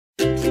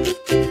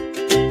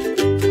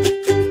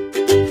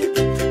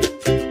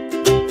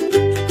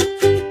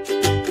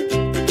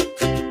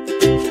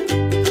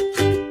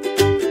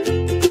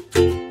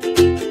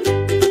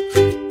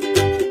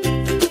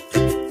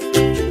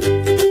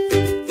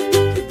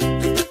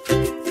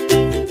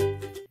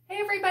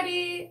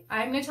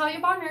Natalia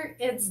Bonner.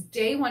 It's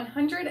day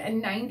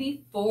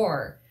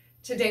 194.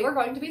 Today we're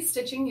going to be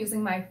stitching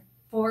using my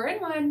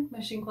 4-in-1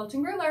 machine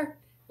quilting ruler.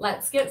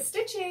 Let's get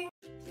stitching.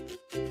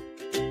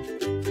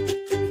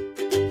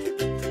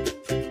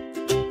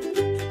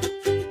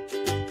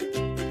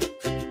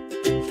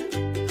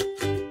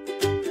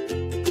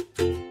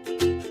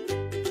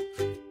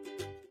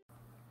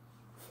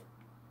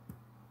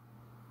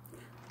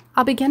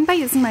 I'll begin by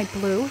using my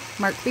blue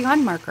Mark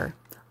Beyond marker.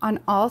 On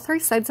all 3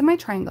 sides of my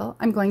triangle,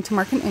 I'm going to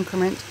mark an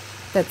increment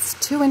that's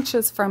 2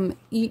 inches from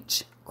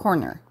each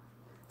corner.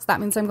 So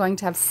that means I'm going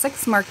to have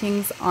 6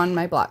 markings on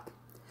my block.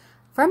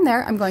 From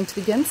there, I'm going to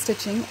begin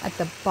stitching at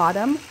the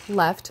bottom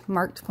left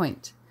marked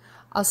point.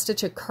 I'll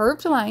stitch a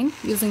curved line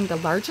using the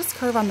largest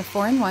curve on the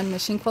 4-in-1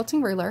 machine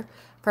quilting ruler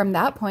from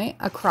that point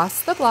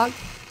across the block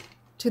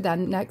to the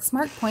next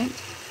marked point.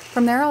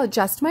 From there, I'll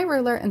adjust my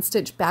ruler and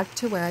stitch back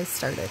to where I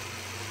started.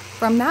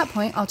 From that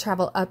point, I'll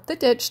travel up the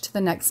ditch to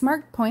the next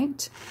marked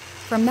point.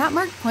 From that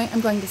marked point, I'm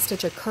going to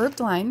stitch a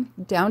curved line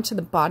down to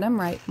the bottom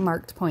right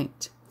marked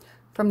point.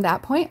 From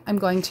that point, I'm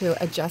going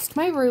to adjust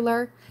my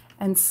ruler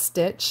and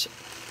stitch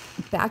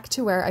back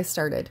to where I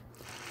started.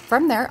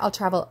 From there, I'll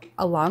travel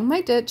along my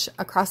ditch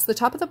across the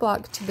top of the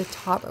block to the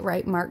top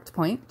right marked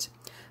point.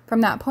 From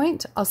that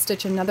point, I'll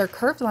stitch another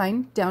curved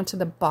line down to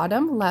the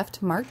bottom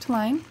left marked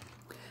line.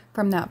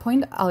 From that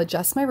point, I'll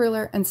adjust my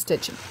ruler and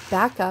stitch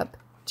back up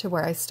to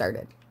where I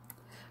started.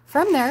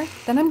 From there,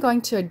 then I'm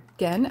going to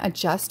again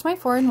adjust my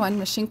 4-in-1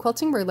 machine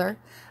quilting ruler,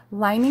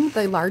 lining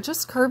the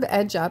largest curve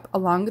edge up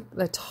along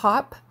the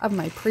top of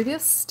my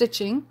previous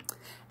stitching,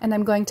 and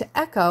I'm going to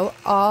echo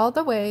all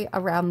the way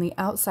around the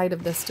outside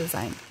of this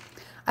design.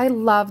 I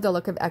love the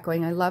look of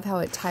echoing. I love how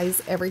it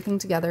ties everything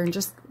together and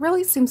just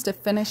really seems to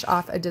finish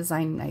off a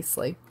design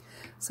nicely.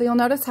 So you'll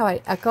notice how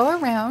I echo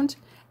around,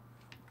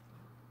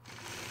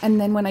 and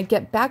then when I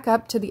get back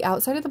up to the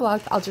outside of the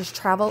block, I'll just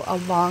travel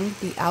along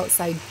the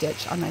outside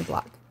ditch on my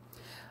block.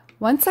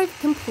 Once I've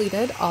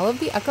completed all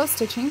of the echo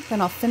stitching, then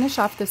I'll finish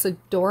off this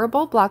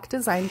adorable block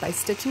design by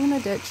stitching in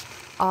the ditch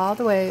all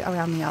the way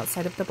around the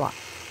outside of the block.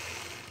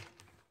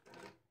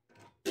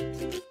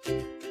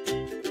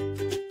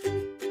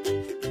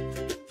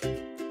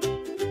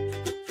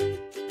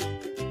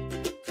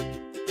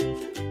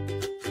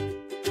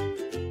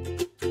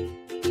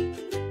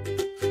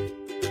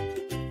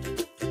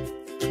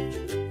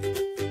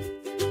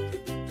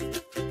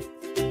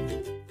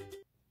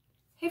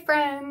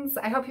 Friends,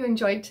 I hope you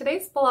enjoyed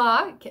today's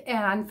block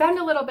and found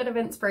a little bit of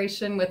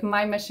inspiration with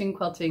my machine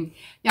quilting.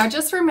 Now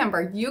just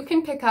remember, you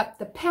can pick up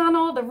the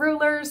panel, the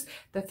rulers,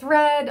 the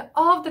thread,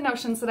 all of the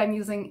notions that I'm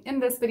using in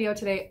this video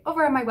today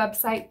over on my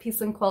website,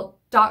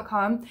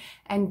 peaceandquilt.com.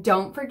 And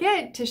don't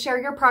forget to share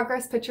your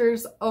progress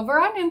pictures over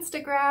on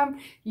Instagram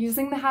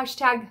using the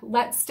hashtag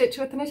Let's Stitch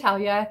with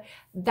Natalia.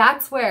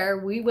 That's where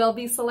we will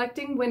be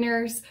selecting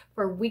winners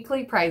for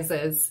weekly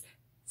prizes.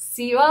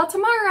 See you all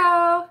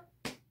tomorrow.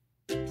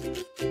 Thank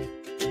you.